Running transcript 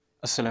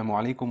Assalamu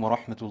alaikum wa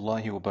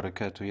rahmatullahi wa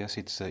barakatuh. Yes,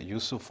 it's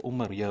Yousuf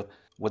Umar here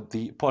with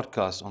the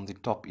podcast on the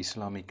Top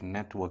Islamic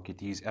Network.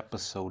 It is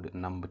episode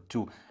number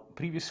 2.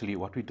 Previously,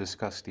 what we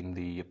discussed in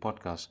the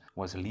podcast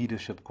was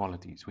leadership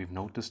qualities. We've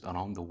noticed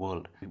around the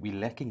world we're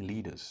lacking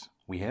leaders.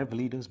 We have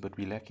leaders, but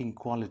we're lacking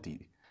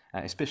quality,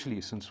 especially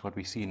since what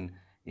we've seen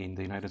in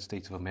the United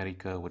States of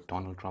America with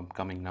Donald Trump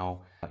coming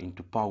now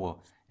into power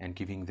and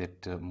giving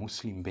that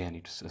Muslim ban.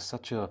 It's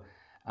such a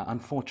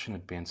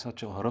unfortunate ban,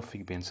 such a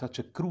horrific ban, such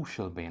a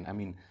crucial ban. I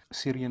mean,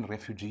 Syrian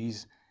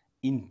refugees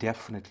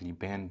indefinitely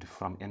banned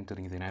from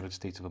entering the United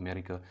States of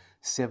America.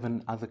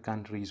 7 other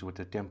countries with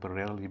a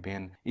temporarily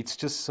ban. It's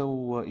just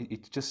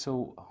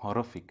so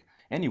horrific.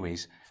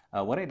 Anyways,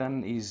 what I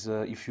done is,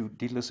 if you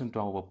did listen to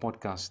our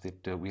podcast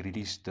that we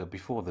released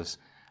before this,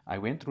 I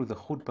went through the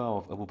Khutbah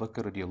of Abu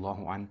Bakr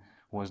radiallahu an,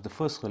 who was the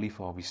first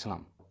Khalifa of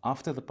Islam.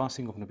 After the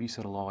passing of Nabi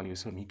sallallahu alaihi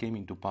wasallam, he came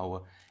into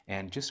power,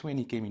 and just when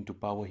he came into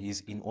power,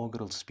 his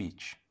inaugural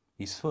speech,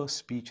 his first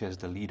speech as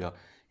the leader,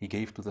 he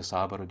gave to the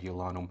Sahaba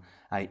radiallahu anhum.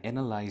 I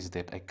analyzed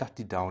that, I cut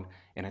it down,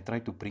 and I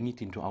tried to bring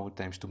it into our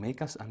times to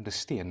make us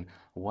understand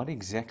what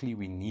exactly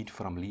we need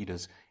from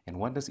leaders and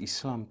what does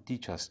Islam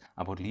teach us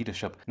about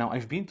leadership. Now,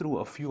 I've been through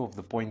a few of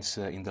the points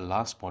in the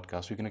last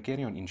podcast. We're going to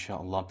carry on,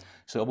 inshallah.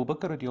 So Abu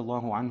Bakr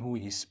radiallahu anhu,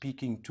 he's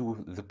speaking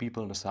to the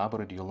people, the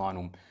Sahaba radiallahu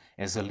anhum,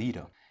 as a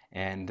leader.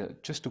 And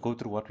just to go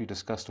through what we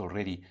discussed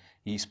already,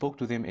 he spoke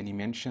to them and he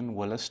mentioned,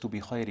 وَلَسْتُ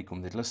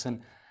بِخَيْرِكُمْ, that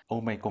listen, O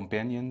my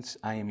companions,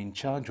 I am in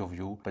charge of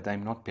you, but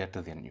I'm not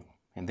better than you.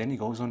 And then he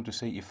goes on to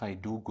say, if I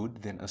do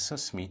good, then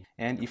assist me,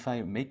 and if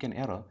I make an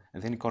error,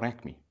 then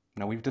correct me.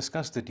 Now, we've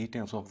discussed the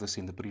details of this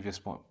in the previous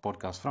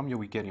podcast. From here,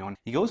 we carry on.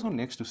 He goes on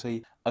next to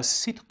say,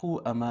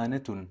 الصِّدْقُ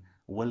أَمَانَةٌ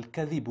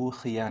وَالْكَذِبُ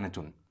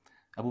خِيَانَةٌ.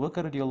 Abu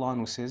Bakr radiallahu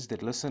anhu says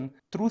that, listen,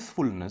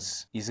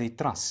 truthfulness is a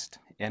trust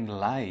and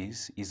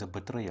lies is a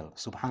betrayal.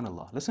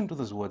 Subhanallah. Listen to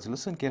these words.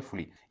 Listen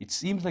carefully. It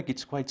seems like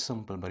it's quite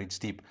simple, but it's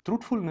deep.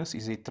 Truthfulness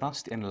is a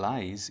trust and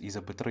lies is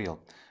a betrayal.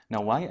 Now,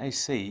 why I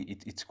say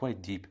it's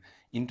quite deep.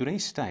 In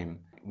today's time,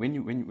 when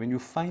you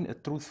find a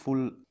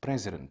truthful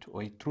president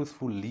or a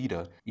truthful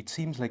leader, it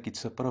seems like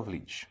it's a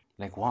privilege.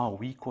 Like, wow,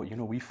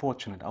 we're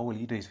fortunate. Our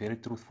leader is very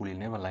truthful. He'll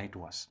never lie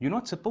to us. You're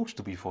not supposed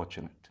to be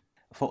fortunate.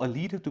 For a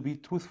leader to be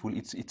truthful,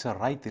 it's a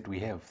right that we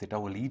have, that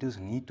our leaders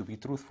need to be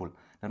truthful.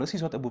 Now, this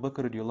is what Abu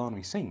Bakr radiallahu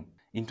anhu is saying.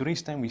 In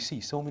today's time, we see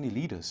so many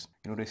leaders.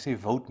 They say,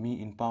 vote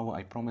me in power.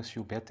 I promise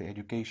you better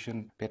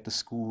education, better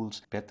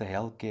schools, better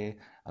healthcare.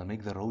 I'll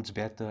make the roads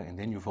better. And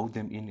then you vote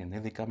them in, and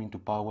then they come into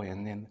power,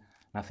 and then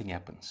nothing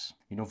happens.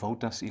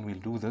 Vote us in, we'll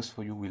do this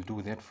for you, we'll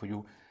do that for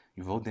you.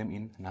 You vote them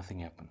in, nothing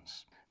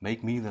happens.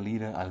 Make me the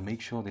leader, I'll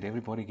make sure that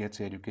everybody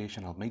gets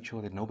education, I'll make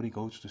sure that nobody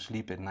goes to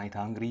sleep at night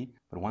hungry.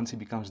 But once he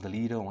becomes the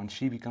leader, once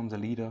she becomes the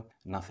leader,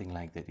 nothing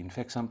like that. In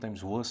fact,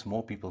 sometimes worse,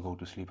 more people go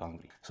to sleep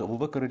hungry. So Abu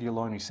Bakr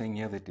radiallahu anhu is saying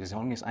here that as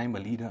long as I'm a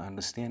leader,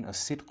 understand,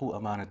 as-sidqu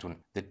amanatun,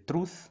 that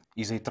truth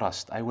is a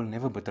trust, I will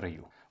never betray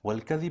you.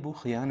 وَالْكَذِبُ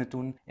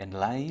خِيَانَةٌ, and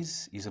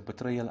lies is a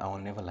betrayal, I will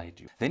never lie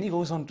to you. Then he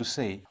goes on to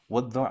say,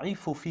 وَالضَّعِيفُ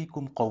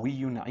فِيكُمْ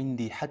قَوِيٌّ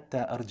عِنْدِي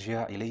حَتَّى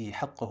أَرْجِعَ إِلَيْهِ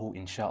حَقَّهُ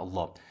إِنْ شَاءَ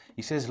اللَّهِ.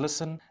 He says,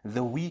 listen,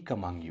 the weak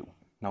among you.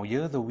 Now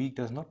here the weak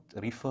does not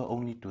refer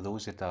only to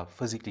those that are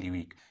physically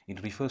weak.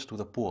 It refers to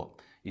the poor.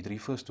 It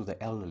refers to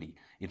the elderly.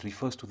 It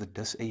refers to the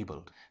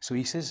disabled. So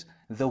he says,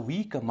 the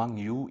weak among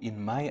you, in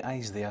my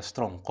eyes, they are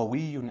strong.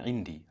 قَوِيٌّ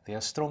عِنْدِي. They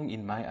are strong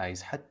in my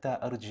eyes.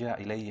 حَتَّى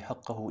أَرْجِعَ إِلَيْهِ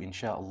حَقَّهُ إِنْ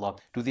شَاءَ اللَّهِ.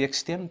 To the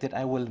extent that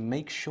I will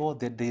make sure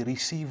that they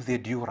receive their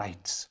due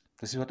rights.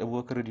 This is what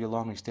Abu Bakr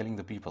radiallahu anhu is telling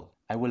the people.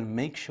 I will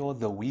make sure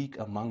the weak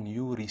among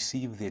you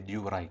receive their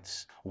due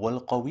rights.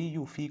 وَالْقَوِيُّ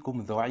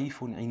فِيكُمْ ضَعِيفٌ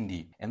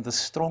عِنْدِي. And the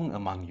strong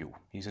among you.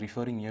 He's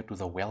referring here to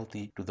the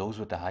wealthy, to those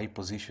with a high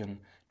position,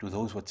 to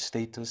those with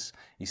status.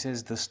 He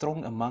says, the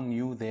strong among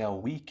you, they are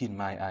weak in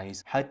my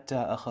eyes.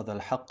 حَتَّى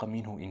أَخَذَ الْحَقَّ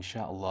مِنْهُ إِنْ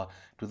شَاءَ اللَّهِ.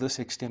 To this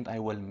extent, I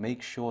will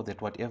make sure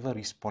that whatever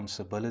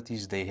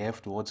responsibilities they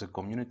have towards a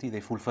community, they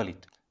fulfill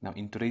it. Now,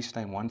 in today's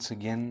time, once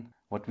again,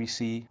 what we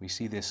see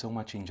there's so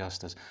much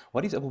injustice.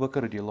 What is Abu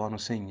Bakr radiallahu anhu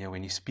saying here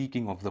when he's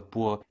speaking of the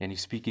poor and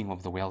he's speaking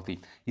of the wealthy?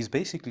 He's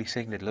basically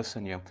saying that,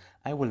 listen here,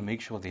 I will make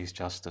sure there's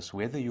justice.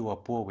 Whether you are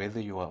poor, whether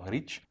you are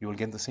rich, you will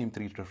get the same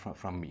treatment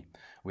from me.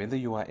 Whether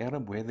you are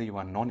Arab, whether you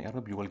are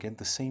non-Arab, you will get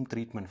the same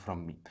treatment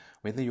from me.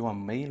 Whether you are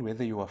male,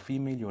 whether you are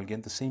female, you will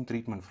get the same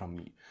treatment from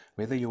me.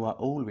 Whether you are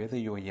old, whether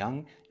you are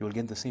young, you will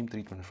get the same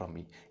treatment from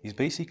me. He's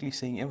basically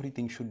saying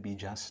everything should be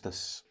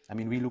justice. I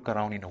mean, we look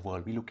around in the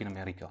world, we look in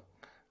America.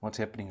 What's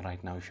happening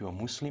right now? If you're a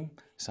Muslim,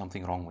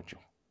 something wrong with you.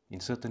 In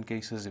certain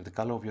cases, if the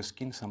color of your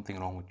skin, something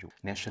wrong with you.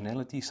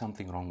 Nationality,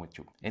 something wrong with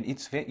you. And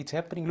it's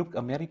happening. Look,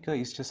 America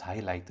is just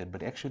highlighted,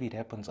 but actually it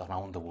happens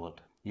around the world.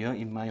 Here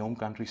in my home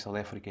country, South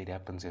Africa, it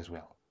happens as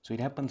well. So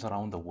it happens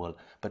around the world.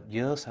 But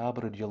here,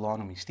 Sahaba radiallahu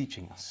anhum is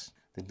teaching us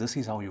that this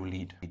is how you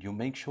lead. You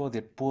make sure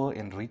that poor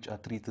and rich are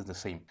treated the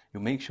same. You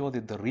make sure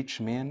that the rich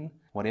man,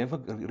 whatever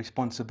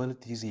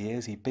responsibilities he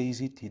has, he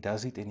pays it, he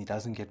does it, and he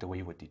doesn't get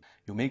away with it.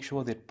 You make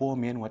sure that poor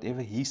man,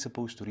 whatever he's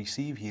supposed to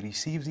receive, he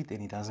receives it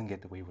and he doesn't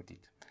get away with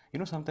it. You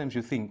know, sometimes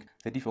you think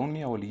that if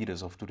only our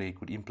leaders of today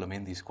could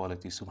implement these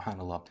qualities,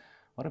 subhanAllah,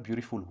 what a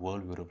beautiful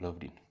world we would have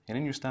lived in. And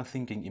then you start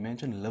thinking,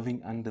 imagine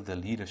living under the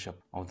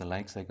leadership of the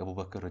likes like Abu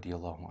Bakr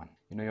radiallahu anh.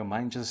 You know, your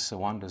mind just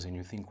wanders and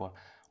you think,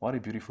 what a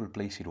beautiful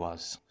place it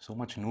was. So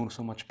much nur,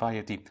 so much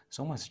piety,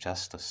 so much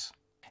justice.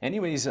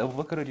 Anyways,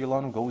 Abu Bakr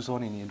radiallahu anh goes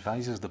on and he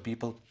advises the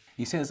people.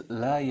 He says,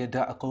 لا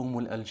يدع قوم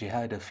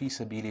الجهاد في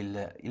سبيل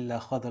الله إلا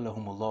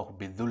خذلهم الله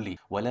بالذل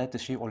ولا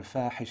تشيع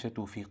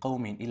الفاحشة في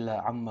قوم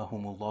إلا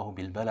عمهم الله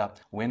بالبلاء.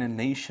 When a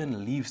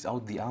nation leaves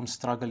out the armed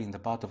struggle in the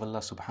path of Allah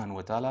subhanahu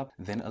wa ta'ala,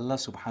 then Allah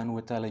subhanahu wa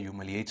ta'ala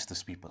humiliates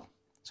these people.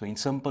 So in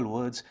simple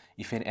words,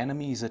 if an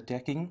enemy is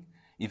attacking,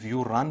 if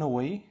you run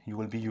away, you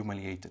will be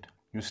humiliated.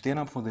 You stand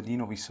up for the deen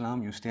of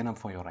Islam, you stand up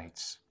for your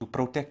rights. To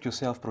protect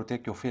yourself,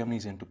 protect your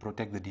families, and to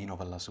protect the deen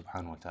of Allah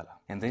subhanahu wa ta'ala.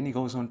 And then he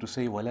goes on to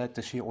say, وَلَا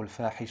تَشِيعُ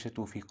الْفَاحِشَةُ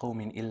فِي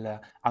قَوْمٍ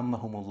إِلَّا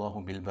عَمَّهُمُ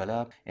اللَّهُ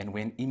بِالْبَلَاءِ. And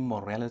when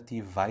immorality,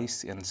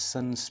 vice, and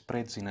sin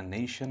spreads in a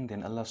nation,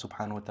 then Allah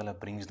subhanahu wa ta'ala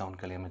brings down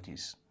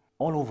calamities.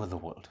 All over the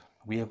world,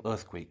 we have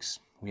earthquakes,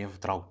 we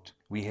have drought,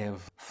 we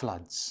have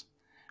floods.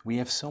 We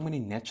have so many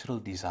natural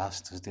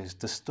disasters that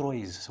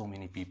destroys so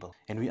many people.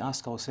 And we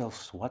ask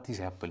ourselves, what is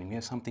happening? We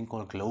have something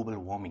called global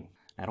warming.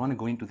 I don't want to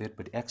go into that,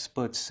 but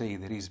experts say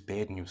there is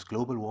bad news.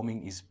 Global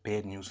warming is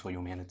bad news for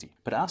humanity.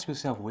 But ask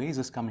yourself, where is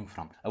this coming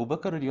from? Abu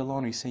Bakr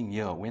radiallahu anhu is saying,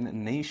 yeah,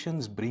 when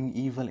nations bring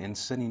evil and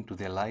sin into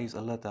their lives,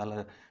 Allah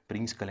Ta'ala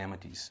brings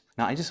calamities.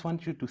 Now, I just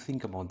want you to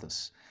think about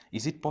this.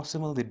 Is it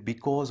possible that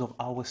because of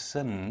our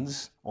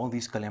sins, all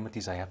these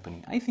calamities are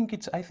happening? I think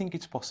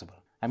it's possible.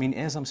 I mean,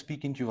 as I'm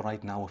speaking to you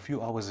right now, a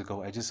few hours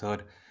ago, I just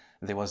heard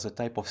there was a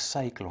type of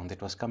cyclone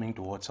that was coming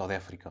towards South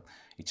Africa.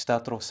 It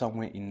started off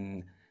somewhere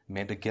in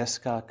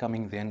Madagascar,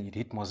 coming then, it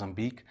hit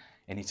Mozambique,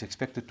 and it's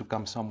expected to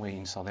come somewhere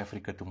in South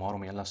Africa tomorrow.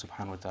 May Allah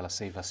subhanahu wa ta'ala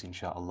save us,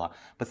 inshaAllah.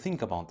 But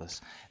think about this.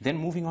 Then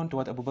moving on to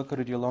what Abu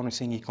Bakr radiallahu anhu is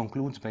saying, he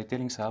concludes by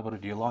telling Sahaba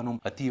radiallahu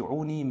anhu,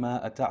 أَتِيعُونِي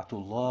مَا أَتَعْتُ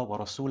اللَّهَ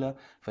وَرَسُولَهُ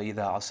فَإِذَا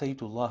عَصَيْتُ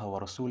اللَّهَ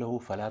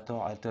وَرَسُولَهُ فَلَا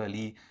طَاعَةَ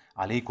لِي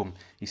alaykum.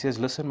 He says,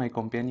 listen, my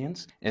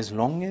companions, as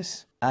long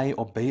as I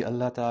obey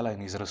Allah Ta'ala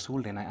and His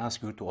Rasul, then I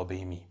ask you to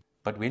obey me.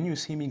 But when you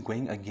see me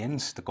going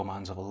against the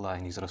commands of Allah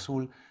and His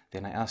Rasul,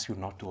 then I ask you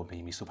not to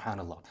obey me.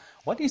 Subhanallah.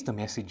 What is the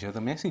message here?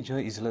 The message here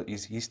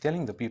is he's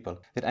telling the people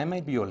that I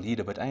might be your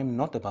leader, but I am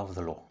not above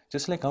the law.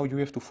 Just like how you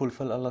have to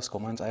fulfill Allah's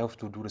commands, I have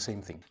to do the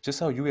same thing. Just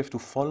how you have to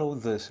follow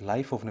the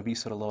life of Nabi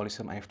Sallallahu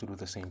Alaihi Wasallam, I have to do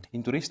the same thing.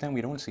 In today's time,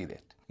 we don't see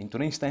that. In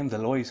today's time, the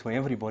law is for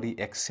everybody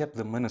except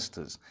the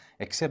ministers,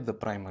 except the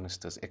prime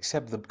ministers,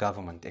 except the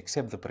government,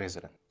 except the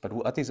president. But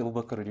what is Abu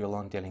Bakr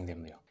radiallahu anh telling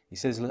them there? He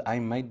says, I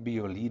might be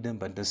your leader,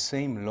 but the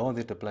same law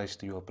that applies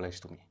to you applies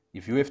to me.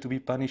 If you have to be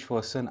punished for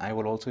a sin, I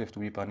will also have to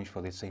be punished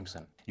for that same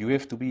sin. You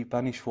have to be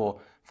punished for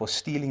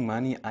stealing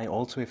money, I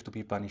also have to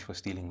be punished for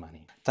stealing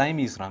money. Time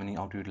is running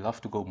out. We'd love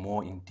to go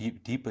more in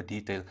deeper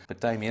detail, but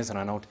time has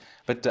run out.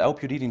 But I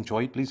hope you did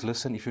enjoy it. Please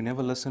listen. If you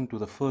never listened to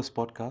the first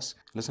podcast,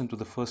 listen to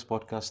the first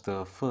podcast.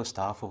 The first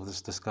half of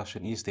this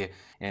discussion is there.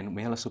 And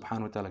may Allah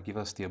subhanahu wa ta'ala give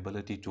us the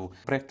ability to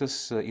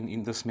practice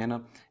in this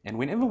manner. And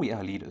whenever we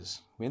are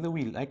leaders, whether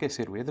we, like I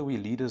said, whether we're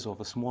leaders of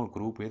a small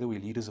group, whether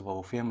we're leaders of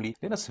our family,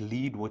 let us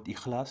lead with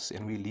ikhlas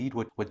and we lead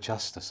with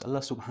justice. Allah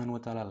subhanahu wa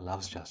ta'ala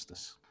loves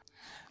justice.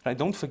 Right,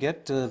 don't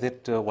forget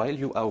that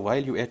while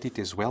you're at it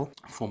as well,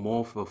 for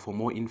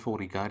more info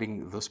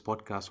regarding this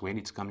podcast, when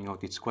it's coming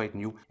out, it's quite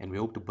new and we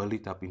hope to build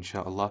it up,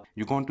 inshallah.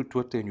 You go onto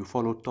Twitter and you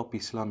follow Top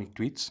Islamic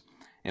Tweets,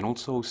 and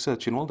also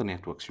search in all the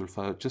networks.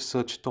 You'll just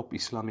search Top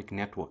Islamic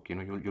Network. You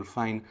know, you'll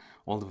find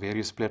all the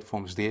various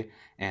platforms there.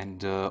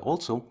 And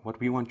also, what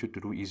we want you to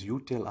do is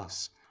you tell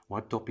us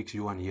what topics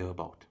you want to hear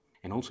about.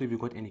 And also, if you've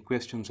got any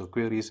questions or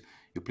queries,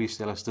 you please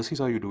tell us. This is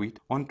how you do it.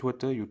 On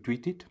Twitter, you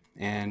tweet it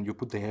and you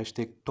put the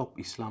hashtag Top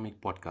Islamic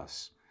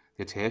Podcast.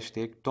 That's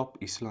hashtag Top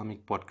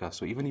Islamic Podcast.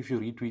 So even if you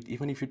retweet,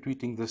 even if you're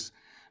tweeting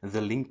the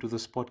link to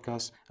this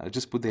podcast,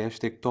 just put the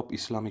hashtag Top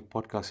Islamic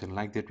Podcast, and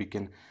like that we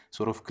can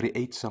sort of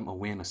create some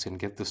awareness and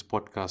get this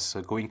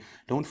podcast going.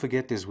 Don't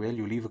forget as well,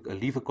 you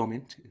leave a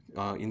comment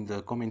in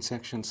the comment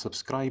section,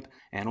 subscribe,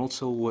 and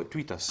also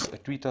tweet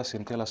us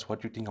and tell us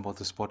what you think about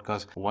this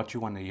podcast, what you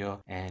want to hear,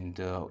 and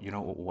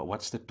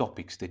what's the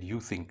topics that you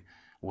think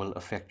will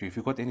affect you. If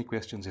you've got any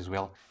questions as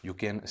well, you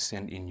can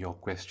send in your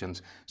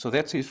questions. So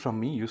that's it from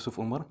me, Yousuf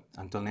Umar.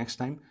 Until next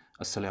time,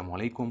 Assalamu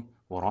alaikum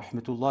wa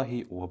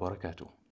rahmatullahi wa barakatuh.